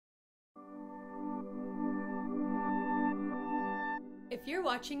If you're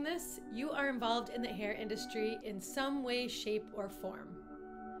watching this, you are involved in the hair industry in some way, shape, or form.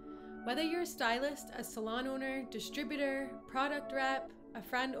 Whether you're a stylist, a salon owner, distributor, product rep, a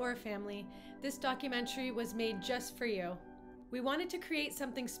friend, or a family, this documentary was made just for you. We wanted to create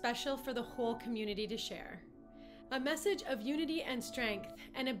something special for the whole community to share. A message of unity and strength,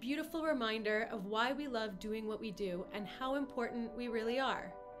 and a beautiful reminder of why we love doing what we do and how important we really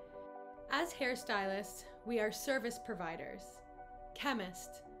are. As hairstylists, we are service providers,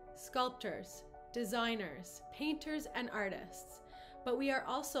 chemists, sculptors, designers, painters, and artists. But we are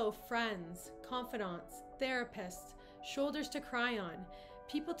also friends, confidants, therapists, shoulders to cry on,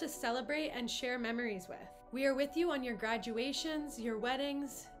 people to celebrate and share memories with. We are with you on your graduations, your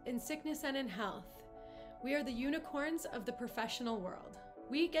weddings, in sickness and in health. We are the unicorns of the professional world.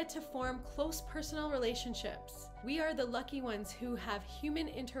 We get to form close personal relationships. We are the lucky ones who have human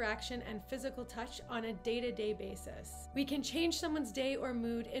interaction and physical touch on a day-to-day basis. We can change someone's day or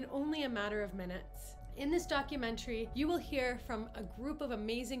mood in only a matter of minutes. In this documentary, you will hear from a group of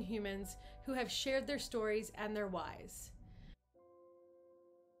amazing humans who have shared their stories and their whys.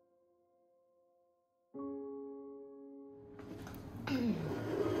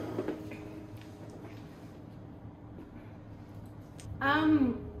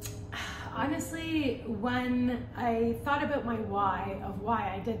 Honestly, when I thought about my why of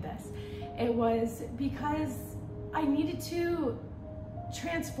why I did this, it was because I needed to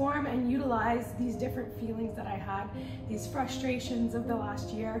transform and utilize these different feelings that I had, these frustrations of the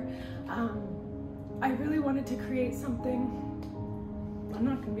last year. I really wanted to create something. I'm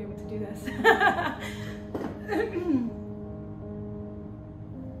not going to be able to do this.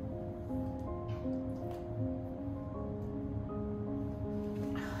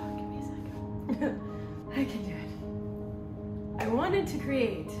 I can do it. I wanted to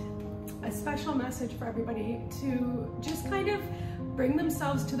create a special message for everybody to just kind of bring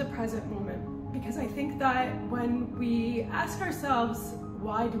themselves to the present moment, because I think that when we ask ourselves,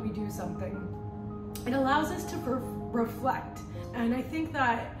 why do we do something, it allows us to reflect. And I think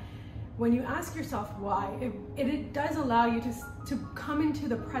that when you ask yourself why, it does allow you to come into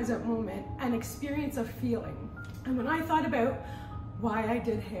the present moment and experience a feeling. And when I thought about why I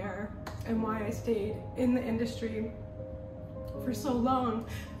did hair and why I stayed in the industry for so long,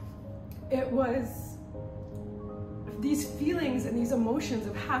 it was these feelings and these emotions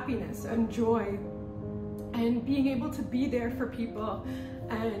of happiness and joy and being able to be there for people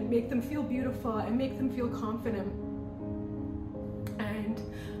and make them feel beautiful and make them feel confident. And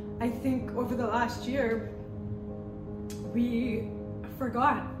I think over the last year, we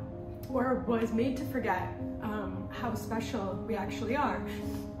forgot, or was made to forget, how special we actually are,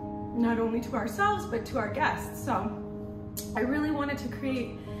 not only to ourselves, but to our guests. So I really wanted to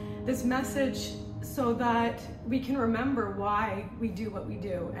create this message so that we can remember why we do what we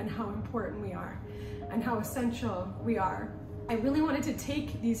do and how important we are and how essential we are. I really wanted to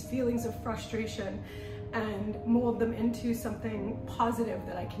take these feelings of frustration and mold them into something positive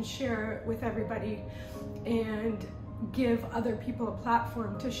that I can share with everybody and give other people a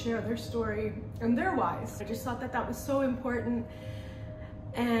platform to share their story and their whys. I just thought that that was so important,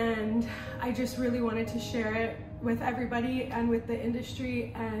 and I just really wanted to share it with everybody and with the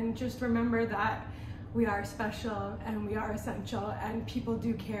industry, and just remember that we are special and we are essential, and people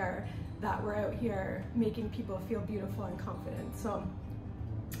do care that we're out here making people feel beautiful and confident. So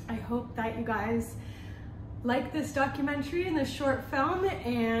I hope that you guys like this documentary and this short film,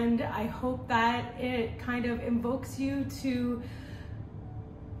 and I hope that it kind of invokes you to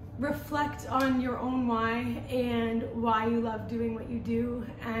reflect on your own why and why you love doing what you do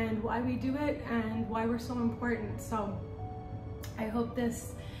and why we do it and why we're so important. So I hope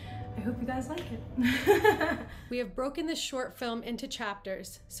you guys like it. We have broken this short film into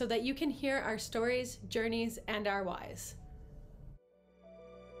chapters so that you can hear our stories, journeys, and our whys.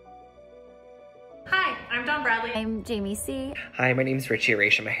 Hi, I'm Dawn Bradley. I'm Jamie C. Hi, my name is Richie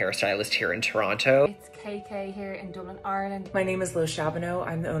Raish. I'm a hairstylist here in Toronto. It's KK here in Dublin, Ireland. My name is Lo Chabonneau.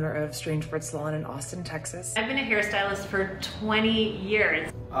 I'm the owner of Strange Bird Salon in Austin, Texas. I've been a hairstylist for 20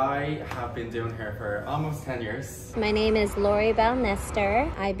 years. I have been doing hair for almost 10 years. My name is Lori Bell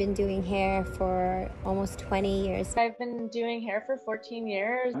Nestor. I've been doing hair for almost 20 years. I've been doing hair for 14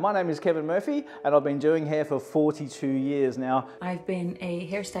 years. My name is Kevin Murphy, and I've been doing hair for 42 years now. I've been a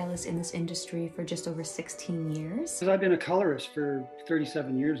hairstylist in this industry for just over 16 years. I've been a colorist for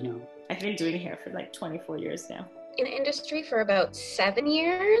 37 years now. I've been doing hair for like 24 years now. In the industry for about 7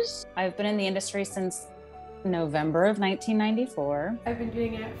 years. I've been in the industry since November of 1994. I've been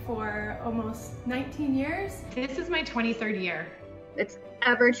doing it for almost 19 years. This is my 23rd year. It's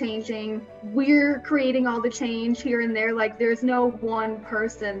ever changing. We're creating all the change here and there. Like, there's no one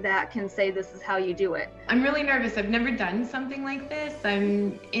person that can say this is how you do it. I'm really nervous. I've never done something like this.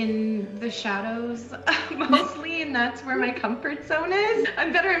 I'm in the shadows mostly, and that's where my comfort zone is.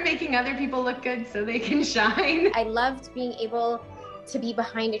 I'm better at making other people look good so they can shine. I loved being able to be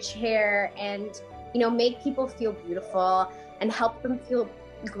behind a chair and, you know, make people feel beautiful and help them feel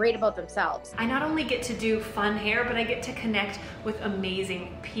great about themselves. I not only get to do fun hair, but I get to connect with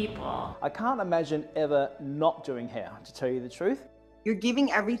amazing people. I can't imagine ever not doing hair, to tell you the truth. You're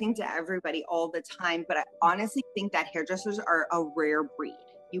giving everything to everybody all the time, but I honestly think that hairdressers are a rare breed.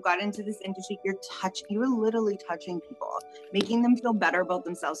 You got into this industry, you're literally touching people, making them feel better about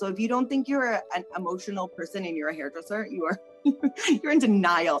themselves. So if you don't think you're an emotional person and you're a hairdresser, you're in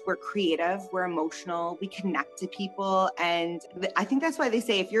denial. We're creative, we're emotional, we connect to people. And I think that's why they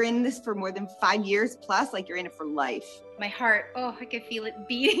say if you're in this for more than 5 years plus, like, you're in it for life. My heart, oh, I can feel it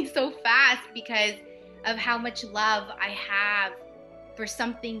beating so fast because of how much love I have for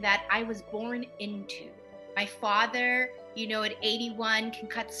something that I was born into. My father, you know, at 81 can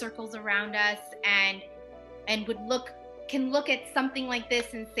cut circles around us and can look at something like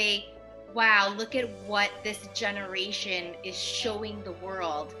this and say, wow, look at what this generation is showing the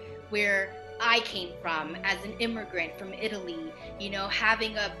world, where I came from as an immigrant from Italy, you know,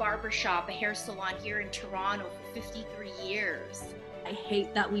 having a barbershop, a hair salon here in Toronto for 53 years. I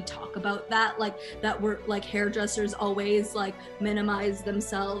hate that we talk about that, like that we're like hairdressers always like minimize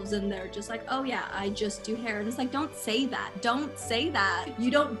themselves and they're just like, oh yeah, I just do hair. And it's like, don't say that. Don't say that. You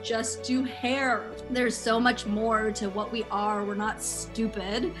don't just do hair. There's so much more to what we are. We're not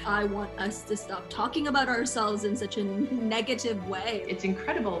stupid. I want us to stop talking about ourselves in such a negative way. It's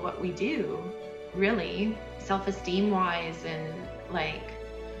incredible what we do, really, self-esteem wise, and like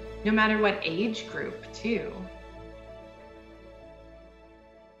no matter what age group too.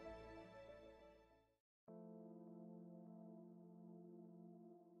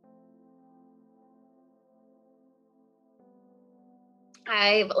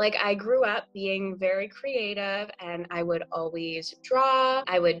 I grew up being very creative, and I would always draw,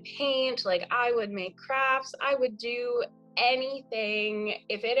 I would paint, like I would make crafts, I would do anything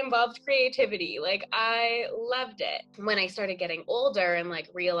if it involved creativity. Like, I loved it. When I started getting older and like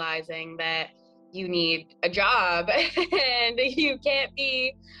realizing that you need a job and you can't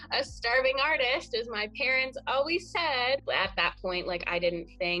be a starving artist, as my parents always said. At that point, like, I didn't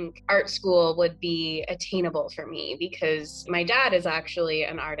think art school would be attainable for me because my dad is actually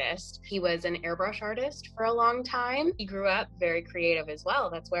an artist. He was an airbrush artist for a long time. He grew up very creative as well.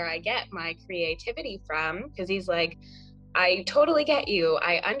 That's where I get my creativity from, because he's like, I totally get you.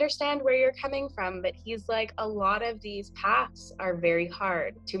 I understand where you're coming from, but he's like, a lot of these paths are very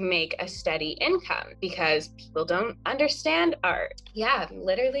hard to make a steady income because people don't understand art. Yeah,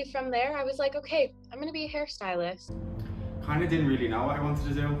 literally from there, I was like, okay, I'm gonna be a hairstylist. Kind of didn't really know what I wanted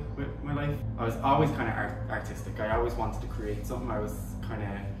to do with my life. I was always kind of artistic. I always wanted to create something. I was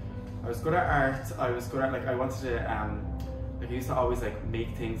good at art. I was good at, like, I wanted to, like, I used to always like make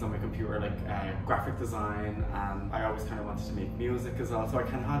things on my computer, like graphic design, and I always kind of wanted to make music as well. So I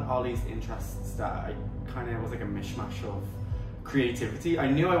kind of had all these interests that I kind of was like a mishmash of creativity. I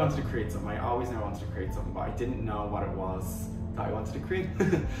knew I wanted to create something. I always knew I wanted to create something, but I didn't know what it was that I wanted to create.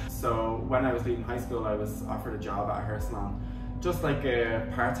 So when I was leaving high school, I was offered a job at a hair salon, just like a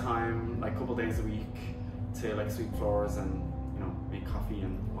part-time, like couple days a week, to like sweep floors and, you know, make coffee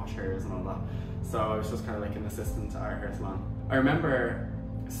and wash hairs and all that. So I was just kind of like an assistant at our hair salon. I remember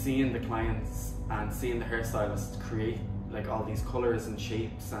seeing the clients and seeing the hairstylist create like all these colors and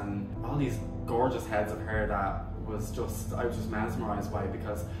shapes and all these gorgeous heads of hair that was just, I was just mesmerized by it,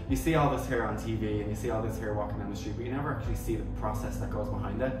 because you see all this hair on TV and you see all this hair walking down the street, but you never actually see the process that goes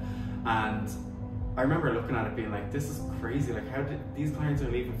behind it. And I remember looking at it being like, this is crazy. Like, how did these clients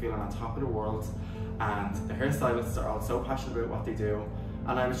are leaving feeling on top of the world, and the hairstylists are all so passionate about what they do.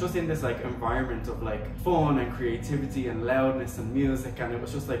 And I was just in this like environment of like fun and creativity and loudness and music, and it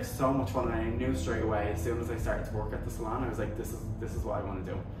was just like so much fun. And I knew straight away, as soon as I started to work at the salon, I was like, this is what I want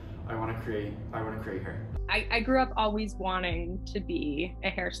to do. I want to create hair. I grew up always wanting to be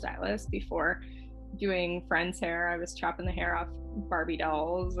a hairstylist. Before doing friends' hair, I was chopping the hair off Barbie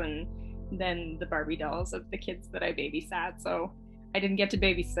dolls, and then the Barbie dolls of the kids that I babysat. So I didn't get to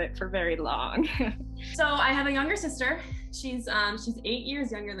babysit for very long. So I have a younger sister. She's 8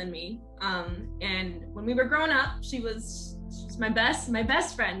 years younger than me. And when we were growing up, she's my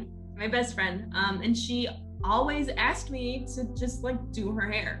best friend. And she always asked me to just like do her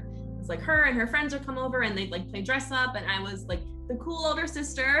hair. It's like her and her friends would come over and they'd like play dress up, and I was like the cool older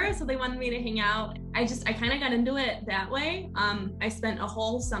sister, so they wanted me to hang out. I kind of got into it that way. I spent a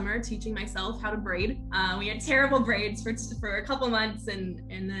whole summer teaching myself how to braid. We had terrible braids for a couple months, and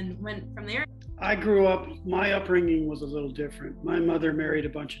then went from there. I grew up, my upbringing was a little different. My mother married a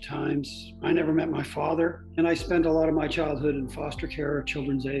bunch of times. I never met my father, and I spent a lot of my childhood in foster care or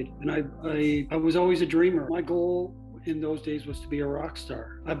children's aid. And I was always a dreamer. My goal in those days was to be a rock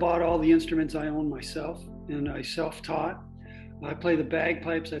star. I bought all the instruments I owned myself, and I self-taught. I play the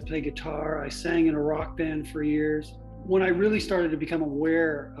bagpipes, I play guitar, I sang in a rock band for years. When I really started to become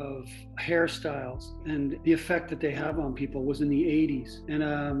aware of hairstyles and the effect that they have on people was in the 80s. And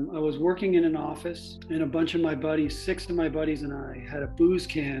I was working in an office, and a bunch of my buddies, 6 of my buddies and I, had a booze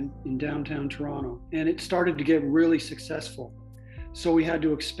can in downtown Toronto, and it started to get really successful. So we had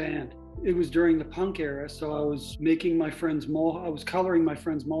to expand. It was during the punk era, so I was making my friends I was coloring my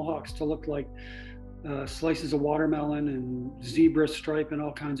friends' mohawks to look like slices of watermelon and zebra stripe and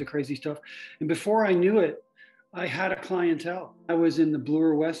all kinds of crazy stuff. And before I knew it, I had a clientele. I was in the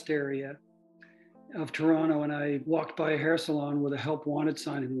Bloor West area of Toronto, and I walked by a hair salon with a help wanted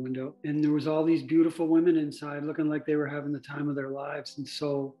sign in the window. And there was all these beautiful women inside looking like they were having the time of their lives. And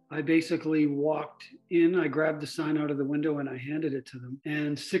so I basically walked in, I grabbed the sign out of the window and I handed it to them.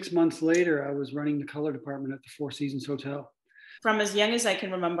 And 6 months later, I was running the color department at the Four Seasons Hotel. From as young as I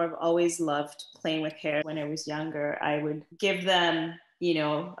can remember, I've always loved playing with hair. When I was younger, I would give them,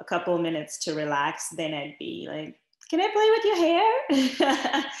 a couple of minutes to relax. Then I'd be like, can I play with your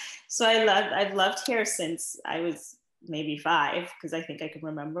hair? So I've loved hair since I was maybe 5, because I think I can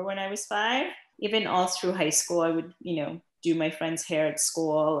remember when I was 5. Even all through high school, I would, do my friend's hair at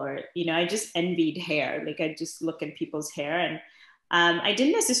school, or, I just envied hair. Like I just look at people's hair, and I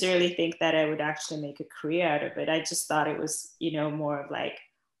didn't necessarily think that I would actually make a career out of it. I just thought it was, more of like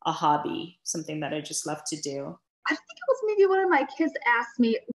a hobby, something that I just love to do. I think it was maybe one of my kids asked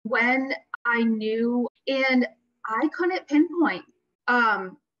me when I knew, and I couldn't pinpoint.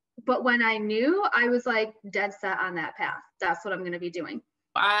 But when I knew, I was like dead set on that path. That's what I'm going to be doing.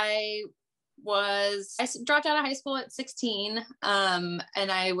 I dropped out of high school at 16, and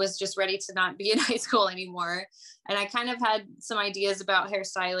I was just ready to not be in high school anymore. And I kind of had some ideas about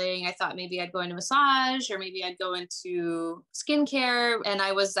hairstyling. I thought maybe I'd go into massage, or maybe I'd go into skincare. And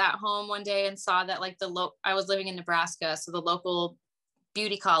I was at home one day and saw that I was living in Nebraska, so the local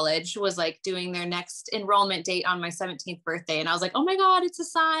beauty college was like doing their next enrollment date on my 17th birthday. And I was like, oh my God, it's a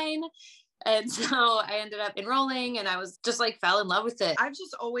sign. And so I ended up enrolling, and I was just like fell in love with it. I've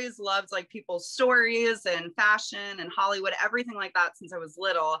just always loved like people's stories and fashion and Hollywood, everything like that since I was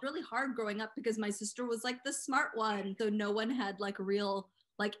little. Really hard growing up because my sister was like the smart one. So no one had like real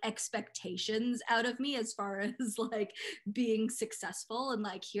like expectations out of me as far as like being successful, and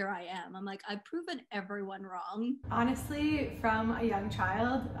like here I am. I'm like, I've proven everyone wrong. Honestly, from a young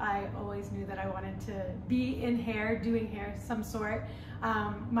child, I always knew that I wanted to be in hair, doing hair of some sort.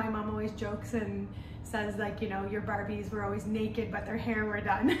 My mom always jokes and says like, your Barbies were always naked, but their hair were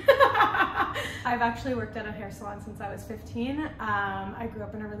done. I've actually worked at a hair salon since I was 15. I grew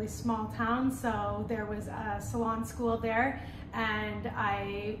up in a really small town, so there was a salon school there, and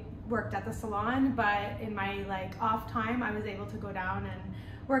I worked at the salon, but in my off time, I was able to go down and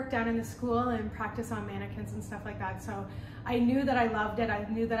work down in the school and practice on mannequins and stuff like that. So I knew that I loved it. I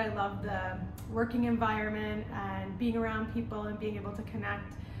knew that I loved the working environment and being around people and being able to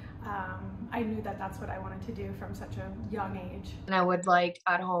connect. I knew that that's what I wanted to do from such a young age. And I would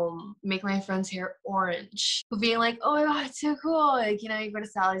at home make my friend's hair orange, being like, oh my God, it's so cool. You go to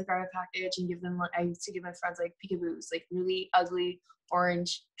Sally's, grab a package and give them, I used to give my friends peekaboos, really ugly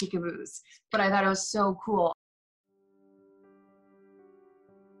orange peekaboos. But I thought it was so cool.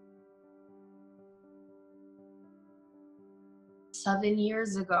 Seven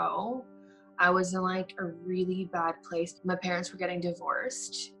years ago, I was in a really bad place. My parents were getting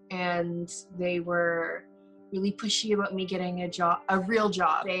divorced, and they were really pushy about me getting a real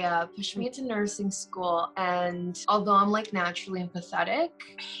job. They pushed me into nursing school, and although I'm naturally empathetic,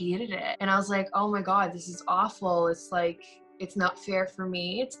 I hated it. And I was like, oh my God, this is awful. It's not fair for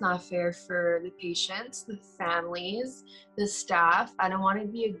me. It's not fair for the patients, the families, the staff. I don't want to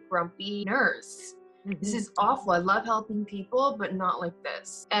be a grumpy nurse. This is awful. I love helping people, but not like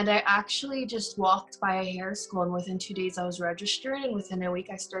this. And I actually just walked by a hair school, and within 2 days I was registered, and within a week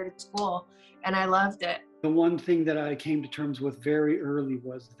I started school, and I loved it. The one thing that I came to terms with very early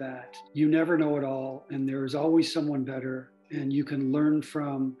was that you never know it all, and there is always someone better. and you can learn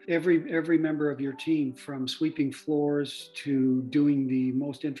from every member of your team, from sweeping floors to doing the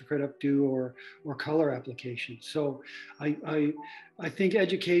most intricate updo or color application. So I think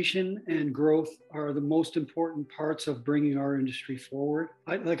education and growth are the most important parts of bringing our industry forward.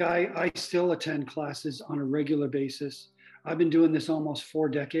 I still attend classes on a regular basis. I've been doing this almost 4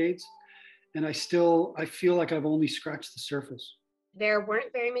 decades, and I feel like I've only scratched the surface. There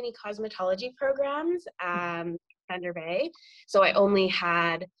weren't very many cosmetology programs Thunder Bay, so I only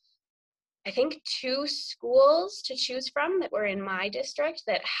had, I think, 2 schools to choose from that were in my district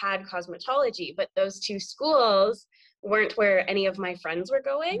that had cosmetology, but those 2 schools weren't where any of my friends were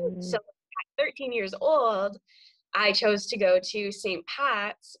going. So at 13 years old, I chose to go to St.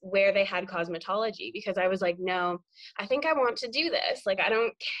 Pat's where they had cosmetology, because I was like, no, I think I want to do this. Like, I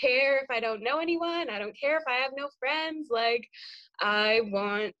don't care if I don't know anyone. I don't care if I have no friends. Like, I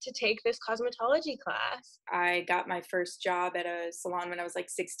want to take this cosmetology class. I got my first job at a salon when I was like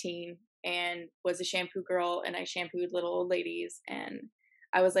 16 and was a shampoo girl, and I shampooed little old ladies. And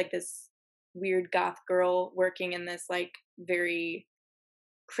I was like this weird goth girl working in this like very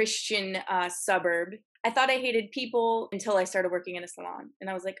Christian suburb. I thought I hated people until I started working in a salon. And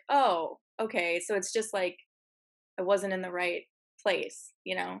I was like, oh, okay. So it's just like I wasn't in the right place,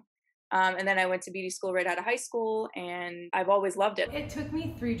 you know? And then I went to beauty school right out of high school, and I've always loved it. It took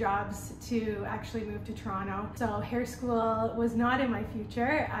me 3 jobs to actually move to Toronto. So hair school was not in my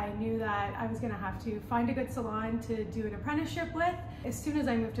future. I knew that I was gonna have to find a good salon to do an apprenticeship with. As soon as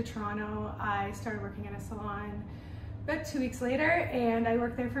I moved to Toronto, I started working in a salon about 2 weeks later, and I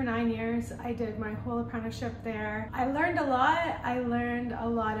worked there for 9 years. I did my whole apprenticeship there. I learned a lot. I learned a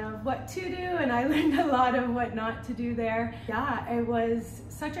lot of what to do, and I learned a lot of what not to do there. Yeah, it was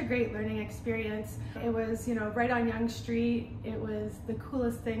such a great learning experience. It was, you know, right on Yonge Street. It was the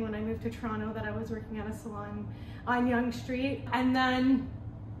coolest thing when I moved to Toronto that I was working at a salon on Yonge Street. And then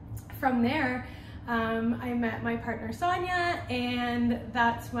from there, I met my partner Sonia, and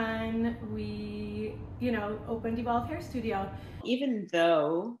that's when we, you know, opened Evolve Hair Studio. Even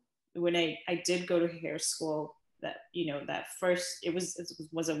though when I did go to hair school, that, you know, that first, it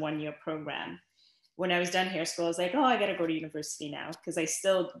was a 1-year program. When I was done hair school, I was like, oh, I gotta go to university now, because I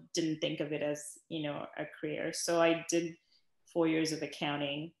still didn't think of it as, you know, a career. So I did 4 years of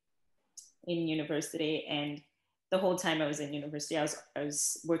accounting in university, and the whole time I was in university, I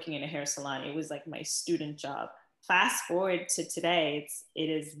was working in a hair salon. It was like my student job. Fast forward to today, it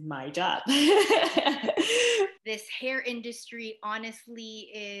is my job. This hair industry, honestly,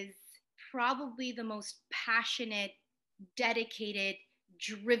 is probably the most passionate, dedicated,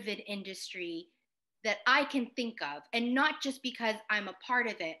 driven industry that I can think of. And not just because I'm a part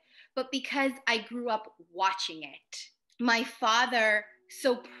of it, but because I grew up watching it. My father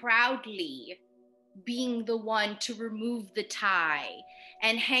so proudly being the one to remove the tie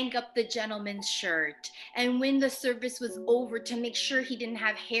and hang up the gentleman's shirt, and when the service was over to make sure he didn't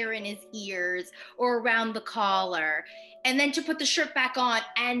have hair in his ears or around the collar, and then to put the shirt back on,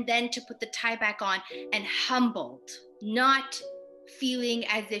 and then to put the tie back on, and humbled, not feeling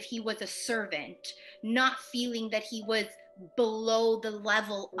as if he was a servant, not feeling that he was below the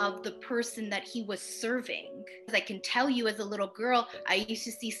level of the person that he was serving. As I can tell you, as a little girl, I used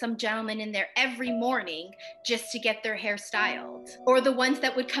to see some gentlemen in there every morning just to get their hair styled, or the ones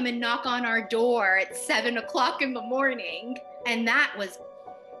that would come and knock on our door at 7 o'clock in the morning. And that was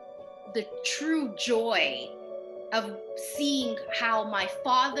the true joy of seeing how my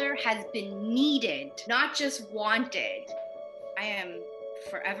father has been needed, not just wanted. I am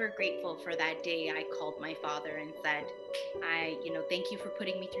forever grateful for that day I called my father and said, thank you for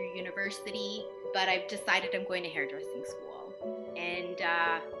putting me through university, but I've decided I'm going to hairdressing school. And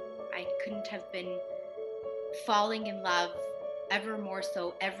I couldn't have been falling in love ever more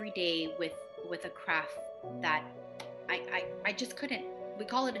so every day with a craft that I just couldn't. We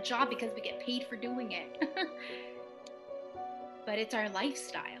call it a job because we get paid for doing it. But it's our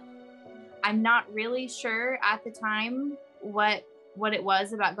lifestyle. I'm not really sure at the time what it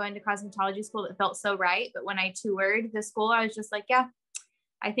was about going to cosmetology school that felt so right. But when I toured the school, I was just like, yeah,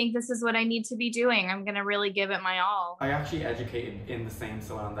 I think this is what I need to be doing. I'm going to really give it my all. I actually educated in the same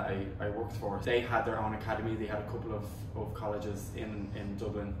salon that I worked for. They had their own academy. They had a couple of colleges in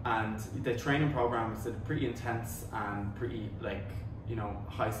Dublin. And the training program was pretty intense and pretty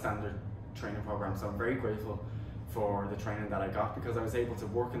high standard training program. So I'm very grateful for the training that I got, because I was able to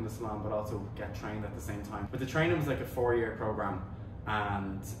work in the salon but also get trained at the same time. But the training was like a 4-year program,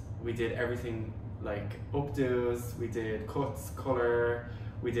 and we did everything like updos, we did cuts, color,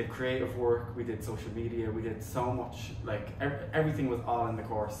 we did creative work, we did social media, we did so much, like everything was all in the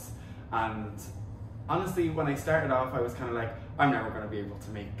course. And Honestly, when I started off, I was kind of like, I'm never going to be able to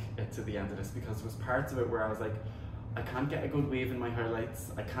make it to the end of this, because there was parts of it where I was like, I can't get a good weave in my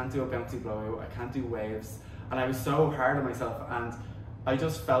highlights, I can't do a bouncy blowout, I can't do waves, and I was so hard on myself, and I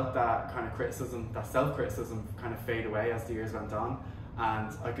just felt that kind of criticism, that self-criticism kind of fade away as the years went on,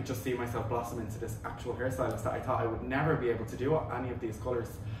 and I could just see myself blossom into this actual hairstylist that I thought I would never be able to do any of these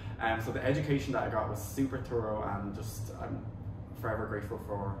colours. So the education that I got was super thorough, and just I'm forever grateful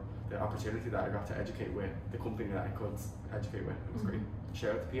for the opportunity that I got to educate with the company that I could educate with. It was great.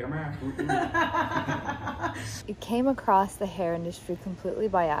 Shout out to Peter Mark. I came across the hair industry completely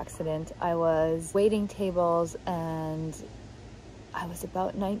by accident. I was waiting tables and I was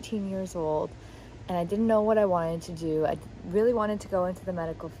about 19 years old and I didn't know what I wanted to do. I really wanted to go into the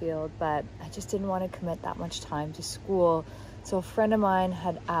medical field, but I just didn't want to commit that much time to school. So a friend of mine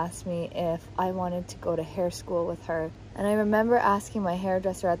had asked me if I wanted to go to hair school with her. And I remember asking my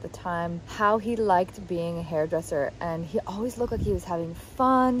hairdresser at the time how he liked being a hairdresser, and he always looked like he was having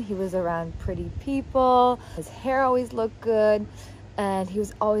fun. He was around pretty people, his hair always looked good, and he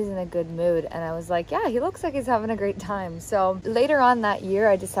was always in a good mood. And I was like, yeah, he looks like he's having a great time. So later on that year,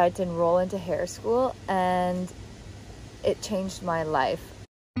 I decided to enroll into hair school, and it changed my life.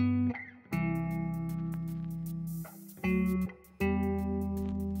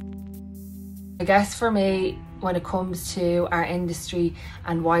 I guess for me, when it comes to our industry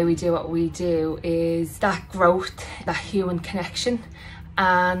and why we do what we do, is that growth, that human connection,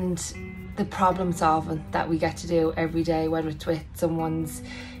 and the problem solving that we get to do every day, whether it's with someone's,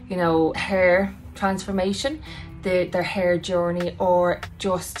 you know, hair transformation, their hair journey, or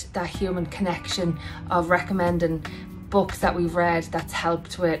just that human connection of recommending books that we've read that's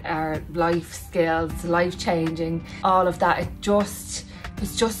helped with our life skills, life changing, all of that.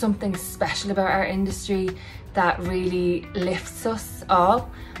 It's just something special about our industry that really lifts us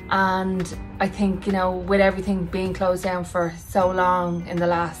all. And I think, you know, with everything being closed down for so long in the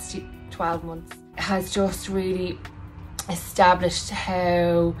last 12 months, it has just really established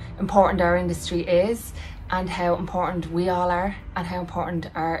how important our industry is, and how important we all are, and how important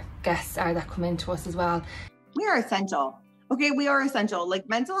our guests are that come into us as well. We are essential. Okay, we are essential. Like,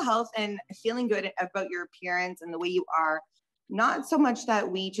 mental health and feeling good about your appearance and the way you are, not so much that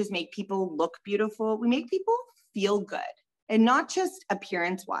we just make people look beautiful, we make people feel good. And not just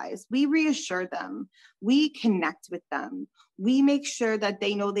appearance wise, we reassure them, we connect with them, we make sure that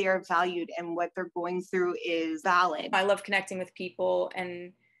they know they are valued and what they're going through is valid. I love connecting with people,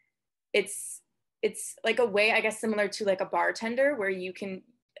 and it's like a way, I guess, similar to like a bartender, where you can,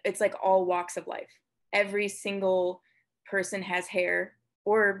 it's like all walks of life. Every single person has hair,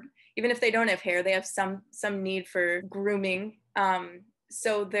 or even if they don't have hair, they have some need for grooming.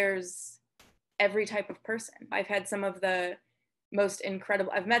 So there's every type of person. I've met some of the most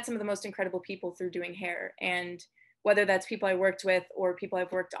incredible people through doing hair, and whether that's people I worked with or people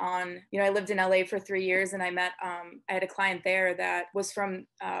I've worked on. You know, I lived in LA for 3 years, and I had a client there that was from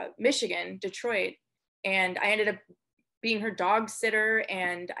Michigan, Detroit, and I ended up being her dog sitter,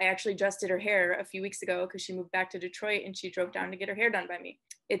 and I actually just did her hair a few weeks ago because she moved back to Detroit and she drove down to get her hair done by me.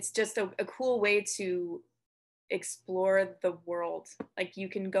 It's just a cool way to explore the world. Like, you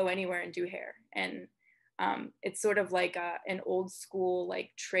can go anywhere and do hair, and it's sort of like an old school like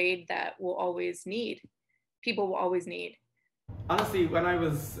trade that people will always need. Honestly, when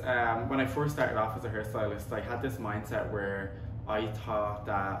I first started off as a hairstylist, I had this mindset where I thought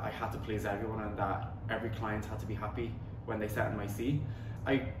that I had to please everyone and that every client had to be happy when they sat in my seat.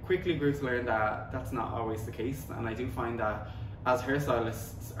 I quickly grew to learn that that's not always the case, and I do find that as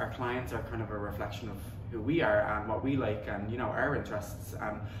hairstylists, our clients are kind of a reflection of who we are and what we like, and, you know, our interests.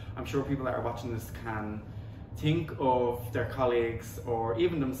 And I'm sure people that are watching this can think of their colleagues or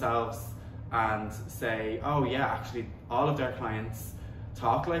even themselves and say, oh yeah, actually all of their clients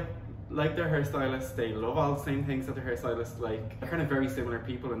talk like their hairstylist, they love all the same things that their hairstylist like. They're kind of very similar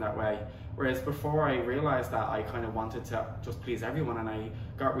people in that way. Whereas before, I realized that I kind of wanted to just please everyone, and I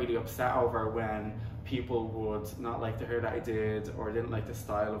got really upset over when people would not like the hair that I did, or didn't like the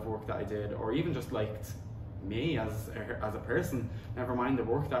style of work that I did, or even just liked me as a person, never mind the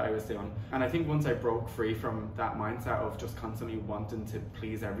work that I was doing. And I think once I broke free from that mindset of just constantly wanting to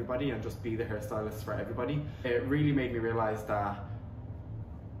please everybody and just be the hairstylist for everybody, it really made me realize that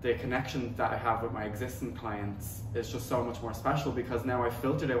the connection that I have with my existing clients is just so much more special, because now I've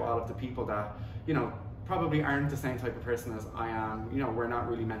filtered out all of the people that, you know, probably aren't the same type of person as I am. You know, we're not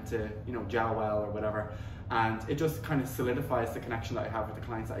really meant to, you know, gel well or whatever. And it just kind of solidifies the connection that I have with the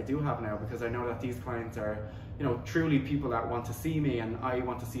clients that I do have now, because I know that these clients are, you know, truly people that want to see me and I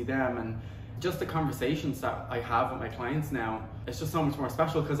want to see them. And just the conversations that I have with my clients now, it's just so much more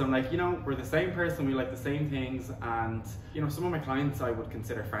special because I'm like, you know, we're the same person, we like the same things, and you know, some of my clients I would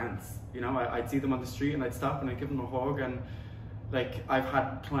consider friends. You know, I'd see them on the street and I'd stop and I'd give them a hug, and like I've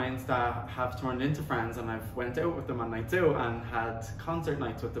had clients that have turned into friends, and I've went out with them on nights out and had concert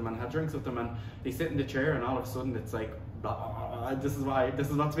nights with them and had drinks with them, and they sit in the chair and all of a sudden it's like, this is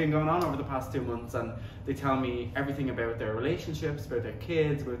what's been going on over the past 2 months, and they tell me everything about their relationships, about their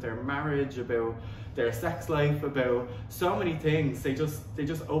kids, about their marriage, about their sex life, about so many things. They just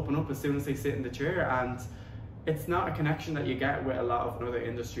open up as soon as they sit in the chair, and it's not a connection that you get with a lot of other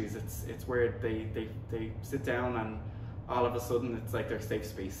industries. It's where they sit down and all of a sudden it's like their safe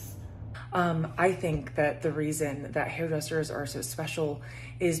space. I think that the reason that hairdressers are so special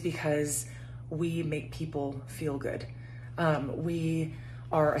is because we make people feel good. We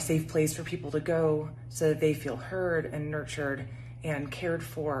are a safe place for people to go so that they feel heard and nurtured and cared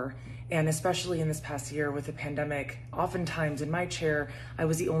for. And especially in this past year with the pandemic, oftentimes in my chair, I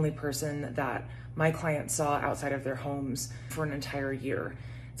was the only person that my clients saw outside of their homes for an entire year.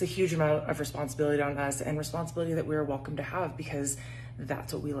 It's a huge amount of responsibility on us, and responsibility that we're welcome to have, because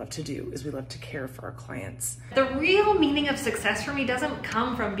that's what we love to do, is we love to care for our clients. The real meaning of success for me doesn't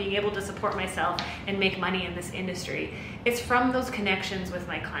come from being able to support myself and make money in this industry. It's from those connections with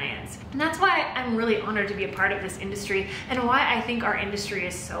my clients. And that's why I'm really honored to be a part of this industry, and why I think our industry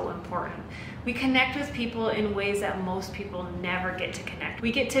is so important. We connect with people in ways that most people never get to connect.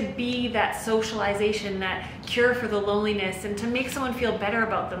 We get to be that socialization, that cure for the loneliness, and to make someone feel better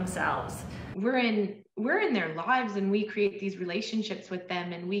about themselves. We're in their lives, and we create these relationships with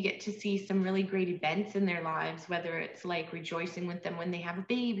them, and we get to see some really great events in their lives, whether it's like rejoicing with them when they have a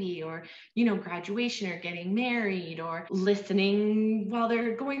baby, or, you know, graduation, or getting married, or listening while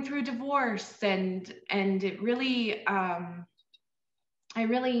they're going through a divorce. And it really,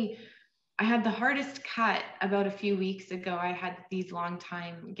 I had the hardest cut about a few weeks ago. I had these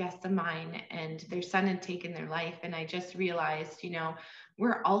longtime guests of mine, and their son had taken their life. And I just realized, you know,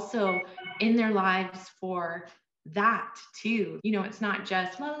 we're also in their lives for that too. You know, it's not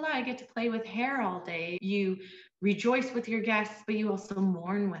just, la la la, I get to play with hair all day. You rejoice with your guests, but you also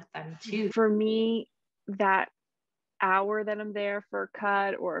mourn with them too. For me, that hour that I'm there for a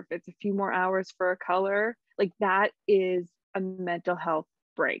cut, or if it's a few more hours for a color, like that is a mental health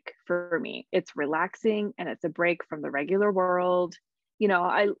break for me. It's relaxing, and it's a break from the regular world. You know,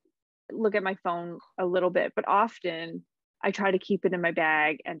 I look at my phone a little bit, but often I try to keep it in my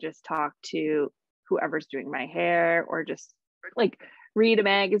bag and just talk to whoever's doing my hair, or just like read a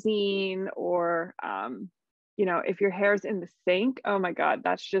magazine, or you know, if your hair's in the sink, oh my God,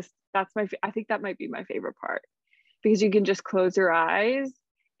 I think that might be my favorite part, because you can just close your eyes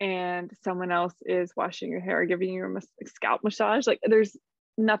and someone else is washing your hair, giving you a scalp massage. Like, there's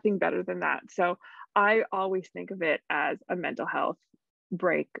nothing better than that. So I always think of it as a mental health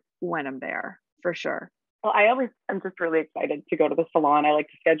break when I'm there, for sure. Well, I'm just really excited to go to the salon. I like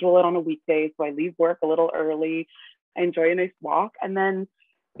to schedule it on a weekday, so I leave work a little early. I enjoy a nice walk, and then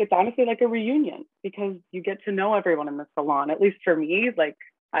it's honestly like a reunion, because you get to know everyone in the salon. At least for me, like,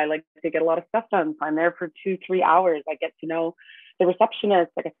 I like to get a lot of stuff done. So I'm there for 2-3 hours. I get to know the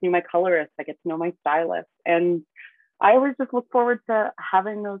receptionist, I get to know my colorist, I get to know my stylist, and I always just look forward to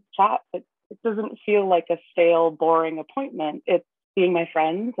having those chats. It doesn't feel like a stale, boring appointment. It's seeing my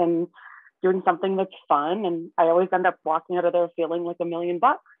friends and doing something that's fun. And I always end up walking out of there feeling like $1 million.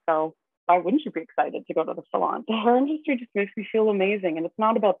 So why wouldn't you be excited to go to the salon? The hair industry just makes me feel amazing. And it's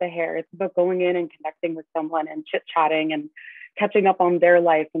not about the hair. It's about going in and connecting with someone and chit-chatting and catching up on their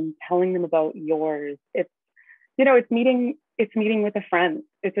life and telling them about yours. It's, you know, it's meeting with a friend.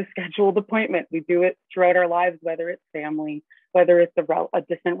 It's a scheduled appointment. We do it throughout our lives, whether it's family, whether it's a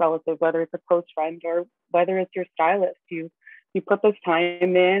distant relative, whether it's a close friend, or whether it's your stylist. You put this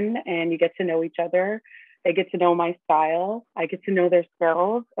time in and you get to know each other. They get to know my style. I get to know their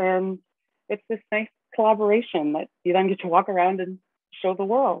skills. And it's this nice collaboration that you then get to walk around and show the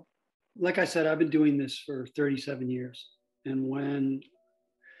world. Like I said, I've been doing this for 37 years. And when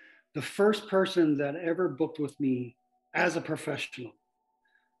the first person that ever booked with me as a professional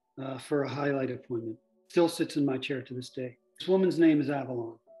for a highlight appointment still sits in my chair to this day. This woman's name is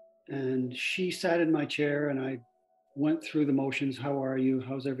Avalon. And she sat in my chair, and I went through the motions. How are you?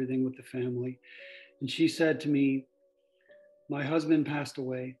 How's everything with the family? And she said to me, my husband passed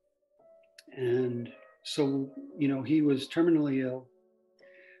away. And so, you know, he was terminally ill.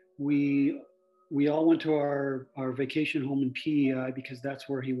 We all went to our vacation home in PEI because that's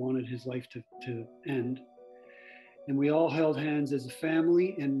where he wanted his life to end. And we all held hands as a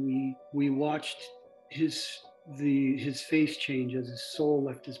family, and we watched his face change as his soul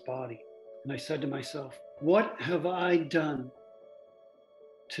left his body. And I said to myself, what have I done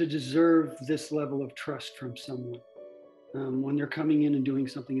to deserve this level of trust from someone when they're coming in and doing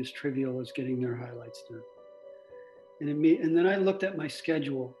something as trivial as getting their highlights done? And then I looked at my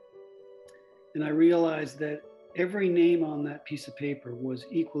schedule and I realized that every name on that piece of paper was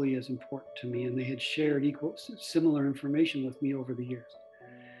equally as important to me, and they had shared similar information with me over the years.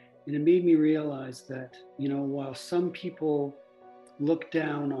 And it made me realize that, you know, while some people look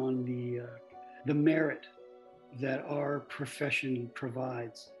down on the merit that our profession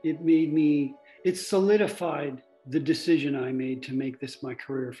provides, it solidified the decision I made to make this my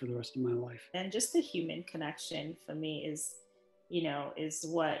career for the rest of my life. And just the human connection for me is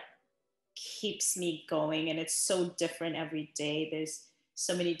what keeps me going. And it's so different every day. There's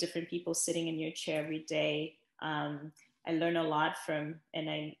so many different people sitting in your chair every day. I learn a lot from, and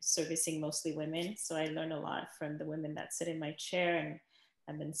I'm servicing mostly women, so I learn a lot from the women that sit in my chair, and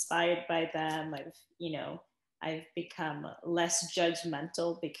I'm inspired by them. I've become less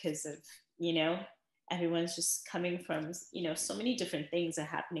judgmental because of, everyone's just coming from, so many different things are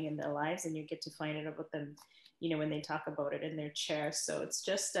happening in their lives, and you get to find out about them, when they talk about it in their chair. So it's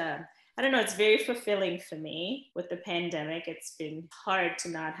just, I don't know, it's very fulfilling for me. With the pandemic, it's been hard to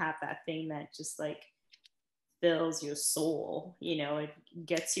not have that thing that just like fills your soul, it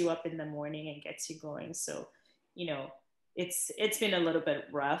gets you up in the morning and gets you going. So, it's been a little bit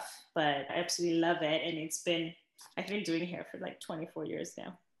rough, but I absolutely love it. And I've been doing hair for like 24 years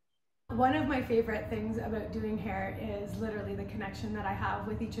now. One of my favorite things about doing hair is literally the connection that I have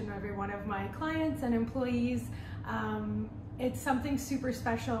with each and every one of my clients and employees. It's something super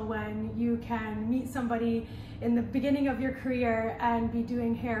special when you can meet somebody in the beginning of your career and be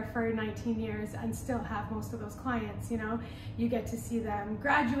doing hair for 19 years and still have most of those clients. You get to see them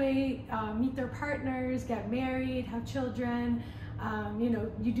graduate, meet their partners, get married, have children.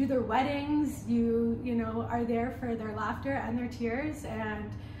 You do their weddings, you are there for their laughter and their tears,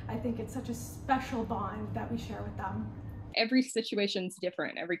 and I think it's such a special bond that we share with them. Every situation's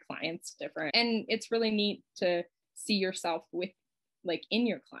different, every client's different, and it's really neat to see yourself in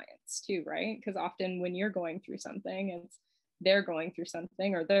your clients too, right? Because often when you're going through something, they're going through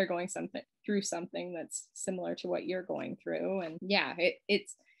something, or they're going through something that's similar to what you're going through. And yeah,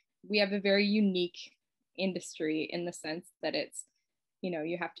 we have a very unique industry in the sense that it's,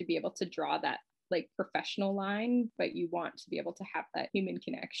 you have to be able to draw that professional line, but you want to be able to have that human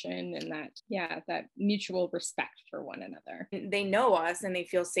connection and that mutual respect for one another. They know us and they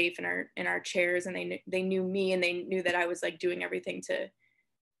feel safe in our chairs, and they knew me, and they knew that I was doing everything to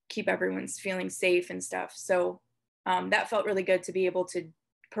keep everyone's feeling safe and stuff. So that felt really good to be able to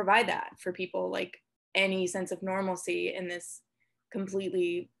provide that for people, any sense of normalcy in this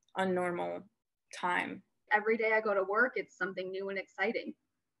completely unnormal time. Every day I go to work, it's something new and exciting.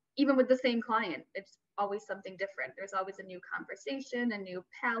 Even with the same client, it's always something different. There's always a new conversation, a new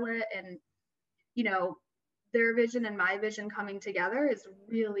palette, and their vision and my vision coming together is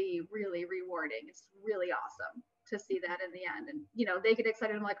really, really rewarding. It's really awesome to see that in the end. And they get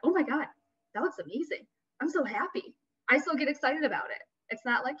excited. I'm like, oh my God, that looks amazing. I'm so happy. I still get excited about it. It's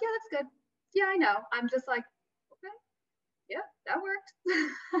not like, yeah, that's good. Yeah, I know. I'm just like, okay, yeah, that worked.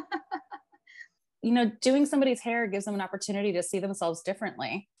 Doing somebody's hair gives them an opportunity to see themselves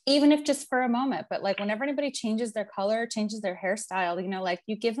differently, even if just for a moment. But whenever anybody changes their color, changes their hairstyle,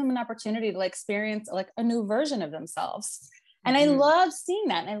 you give them an opportunity to experience a new version of themselves. And I love seeing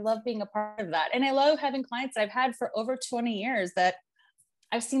that. And I love being a part of that. And I love having clients I've had for over 20 years that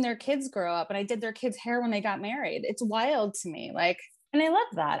I've seen their kids grow up, and I did their kids' hair when they got married. It's wild to me. And I love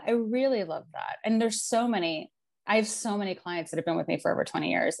that. I really love that. And I have so many clients that have been with me for over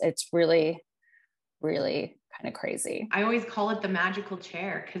 20 years. It's really kind of crazy. I always call it the magical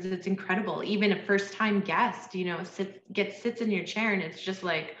chair because it's incredible. Even a first-time guest, sits in your chair and it's just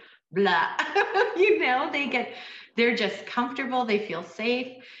like blah. They're just comfortable. They feel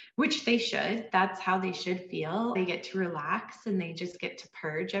safe, which they should. That's how they should feel. They get to relax and they just get to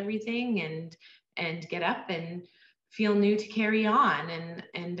purge everything and get up and feel new to carry on.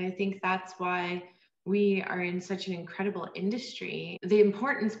 And I think that's why we are in such an incredible industry. The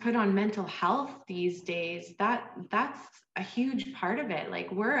importance put on mental health these days, that's a huge part of it.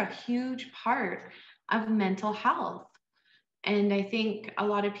 We're a huge part of mental health. And I think a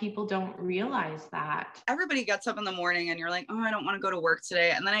lot of people don't realize that. Everybody gets up in the morning and you're like, oh, I don't want to go to work today.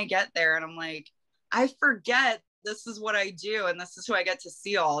 And then I get there and I'm like, I forget this is what I do and this is who I get to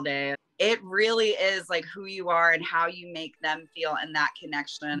see all day. It really is who you are and how you make them feel and that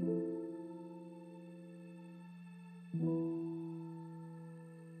connection.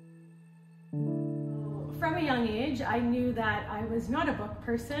 From a young age, I knew that I was not a book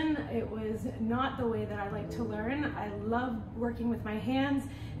person. It was not the way that I like to learn. I love working with my hands.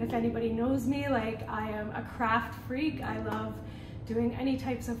 If anybody knows me, like, I am a craft freak. I love doing any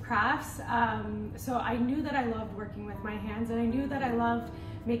types of crafts. So I knew that I loved working with my hands, and I knew that I loved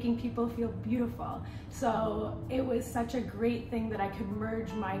making people feel beautiful. So it was such a great thing that I could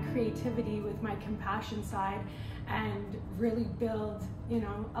merge my creativity with my compassion side and really build, you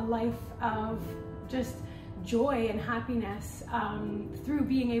know, a life of just joy and happiness through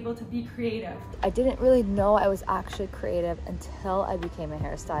being able to be creative. I didn't really know I was actually creative until I became a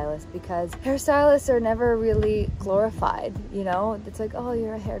hairstylist, because hairstylists are never really glorified, you know? It's like, oh,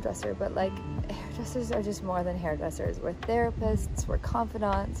 you're a hairdresser, but like, hairdressers are just more than hairdressers. We're therapists, we're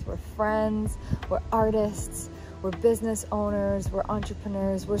confidants, we're friends, we're artists, we're business owners, we're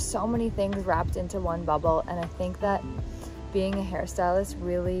entrepreneurs, we're so many things wrapped into one bubble. And I think that being a hairstylist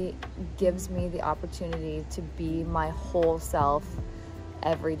really gives me the opportunity to be my whole self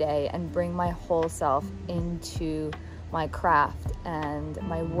every day and bring my whole self into my craft and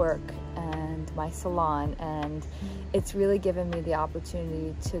my work and my salon, and it's really given me the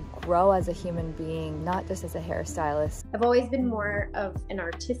opportunity to grow as a human being, not just as a hairstylist. I've always been more of an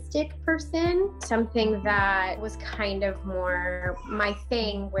artistic person, something that was kind of more my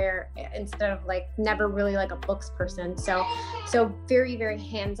thing, where instead of like never really like a books person. So very, very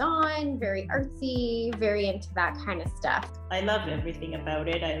hands-on, very artsy, very into that kind of stuff. I love everything about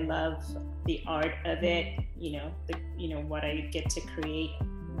it. I love the art of it, what I get to create.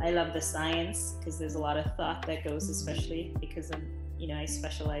 I love the science, because there's a lot of thought that goes, especially because I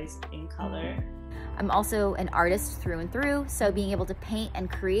specialize in color. I'm also an artist through and through, so being able to paint and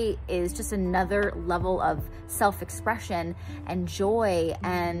create is just another level of self-expression and joy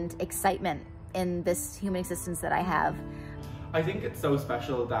and excitement in this human existence that I have. I think it's so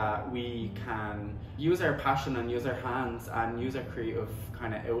special that we can use our passion and use our hands and use our creative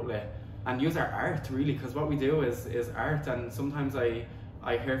kind of outlet and use our art, really, because what we do is art. And sometimes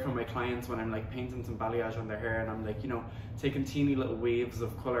I hear from my clients when I'm like painting some balayage on their hair, and I'm like, taking teeny little waves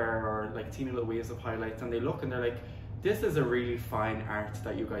of color or like teeny little waves of highlights, and they look and they're like, this is a really fine art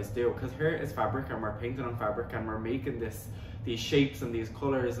that you guys do, because hair is fabric and we're painting on fabric and we're making these shapes and these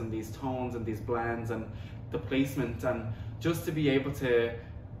colors and these tones and these blends and the placement, and just to be able to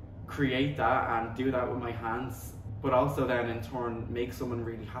create that and do that with my hands, but also then in turn make someone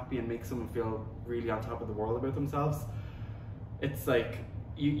really happy and make someone feel really on top of the world about themselves. It's like,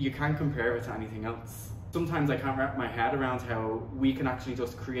 you can't compare it to anything else. Sometimes I can't wrap my head around how we can actually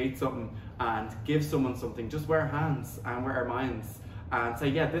just create something and give someone something just with our hands and with our minds and say,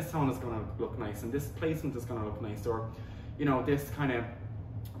 yeah, this tone is gonna look nice and this placement is gonna look nice, or this kind of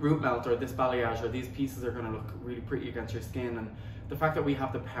root melt or this balayage or these pieces are gonna look really pretty against your skin. And the fact that we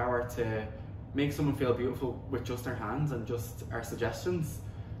have the power to make someone feel beautiful with just our hands and just our suggestions,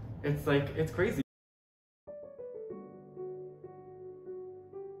 it's like, it's crazy.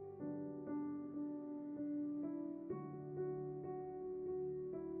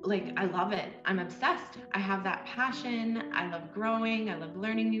 Like, I love it. I'm obsessed. I have that passion. I love growing. I love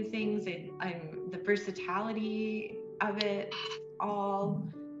learning new things. I'm the versatility of it all.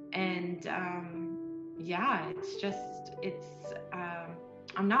 And yeah,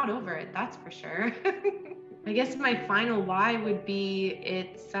 I'm not over it, that's for sure. I guess my final why would be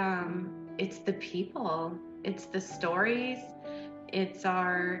it's the people, it's the stories, it's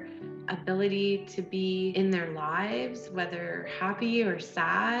our ability to be in their lives, whether happy or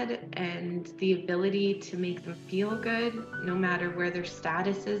sad, and the ability to make them feel good no matter where their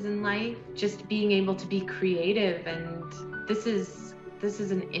status is in life. Just being able to be creative, and this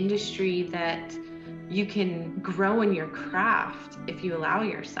is an industry that you can grow in your craft if you allow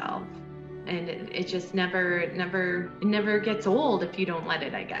yourself. And it just never gets old if you don't let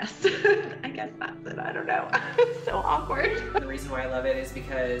it, I guess. I guess that's it. I don't know. It's so awkward. The reason why I love it is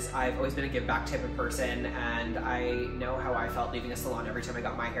because I've always been a give back type of person, and I know how I felt leaving a salon every time I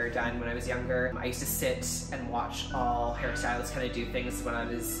got my hair done when I was younger. I used to sit and watch all hairstylists kind of do things when I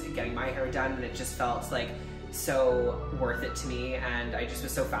was getting my hair done, and it just felt like so worth it to me, and I just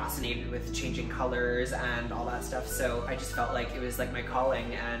was so fascinated with changing colors and all that stuff, so I just felt like it was like my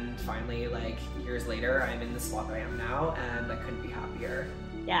calling. And finally, like years later, I'm in the spot that I am now, and I couldn't be happier.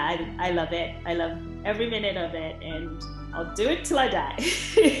 Yeah, I love it. I love every minute of it, and I'll do it till I die.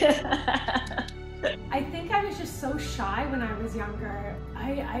 I think I was just so shy when I was younger.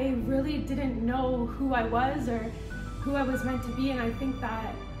 I really didn't know who I was or who I was meant to be, and I think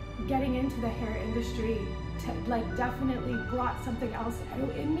that getting into the hair industry definitely brought something else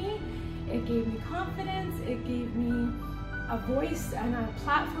out in me. It gave me confidence, it gave me a voice and a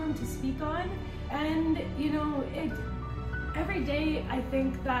platform to speak on, And you know, every day I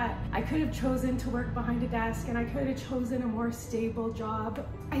think that I could have chosen to work behind a desk and I could have chosen a more stable job.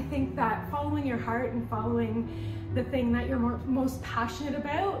 I think that following your heart and following the thing that you're most passionate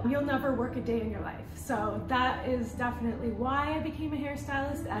about, you'll never work a day in your life. So that is definitely why I became a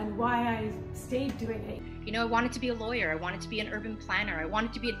hairstylist and why I stayed doing it. You know, I wanted to be a lawyer, I wanted to be an urban planner, I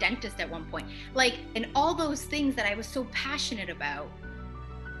wanted to be a dentist at one point. Like, and all those things that I was so passionate about.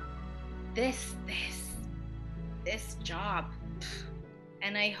 This job.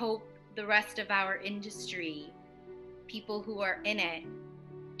 And I hope the rest of our industry, people who are in it,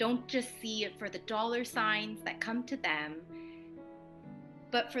 don't just see it for the dollar signs that come to them,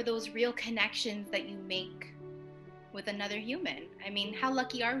 but for those real connections that you make with another human. I mean, how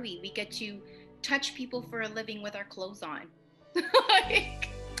lucky are we? We get to touch people for a living with our clothes on.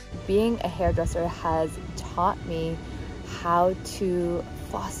 Being a hairdresser has taught me how to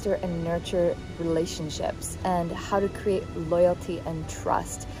foster and nurture relationships and how to create loyalty and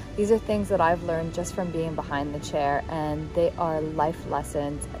trust. These are things that I've learned just from being behind the chair, and they are life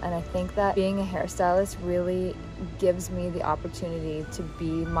lessons. And I think that being a hairstylist really gives me the opportunity to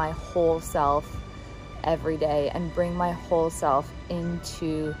be my whole self every day and bring my whole self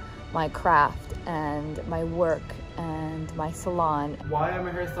into my craft and my work and my salon. Why I'm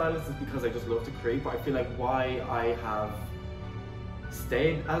a hairstylist is because I just love to create, but I feel like why I have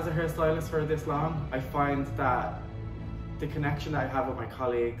stayed as a hairstylist for this long, I find that the connection that I have with my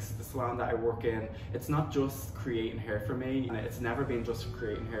colleagues, the salon that I work in, it's not just creating hair for me. And it's never been just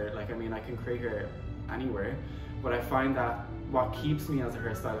creating hair. Like, I mean, I can create hair anywhere, but I find that what keeps me as a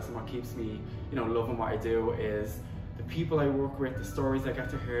hairstylist and what keeps me, you know, loving what I do is the people I work with, the stories I get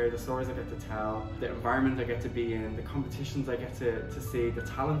to hear, the stories I get to tell, the environment I get to be in, the competitions I get to see, the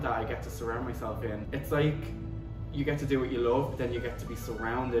talent that I get to surround myself in. It's like you get to do what you love, but then you get to be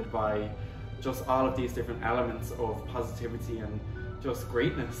surrounded by just all of these different elements of positivity and just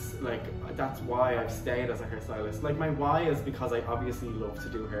greatness. Like, that's why I've stayed as a hairstylist. Like, my why is because I obviously love to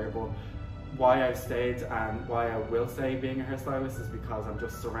do hair, but why I've stayed and why I will stay being a hairstylist is because I'm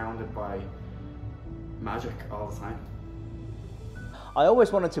just surrounded by magic all the time. I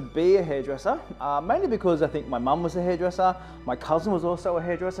always wanted to be a hairdresser, mainly because I think my mum was a hairdresser, my cousin was also a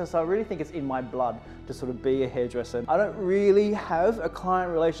hairdresser, so I really think it's in my blood to sort of be a hairdresser. I don't really have a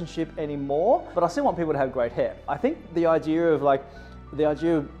client relationship anymore, but I still want people to have great hair. I think the idea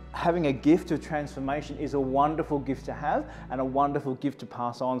of having a gift of transformation is a wonderful gift to have and a wonderful gift to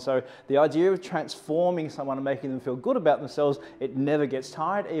pass on. So the idea of transforming someone and making them feel good about themselves, it never gets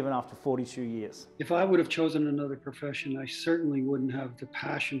tired, even after 42 years. If I would have chosen another profession, I certainly wouldn't have the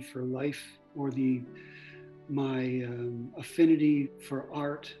passion for life or my affinity for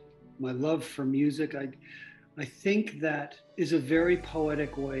art, my love for music. I think that is a very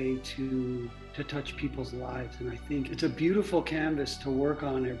poetic way to touch people's lives. And I think it's a beautiful canvas to work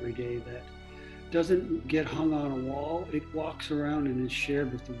on every day that doesn't get hung on a wall. It walks around and is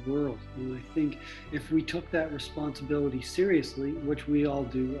shared with the world. And I think if we took that responsibility seriously, which we all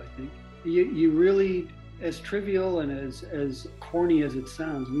do, I think, you really, as trivial and as corny as it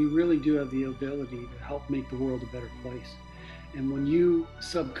sounds, we really do have the ability to help make the world a better place. And when you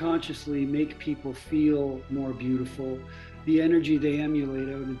subconsciously make people feel more beautiful, the energy they emulate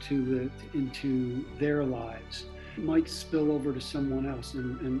out into their lives might spill over to someone else.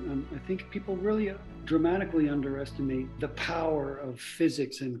 And I think people really dramatically underestimate the power of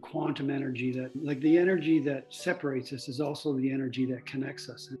physics and quantum energy. That, like, the energy that separates us is also the energy that connects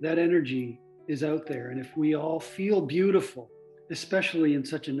us. That energy is out there. And if we all feel beautiful, especially in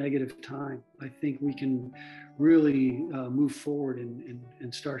such a negative time, I think we can really move forward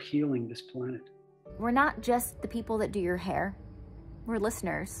and start healing this planet. We're not just the people that do your hair. We're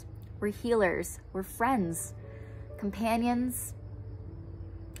listeners, we're healers, we're friends, companions,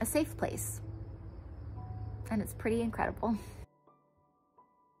 a safe place. And it's pretty incredible.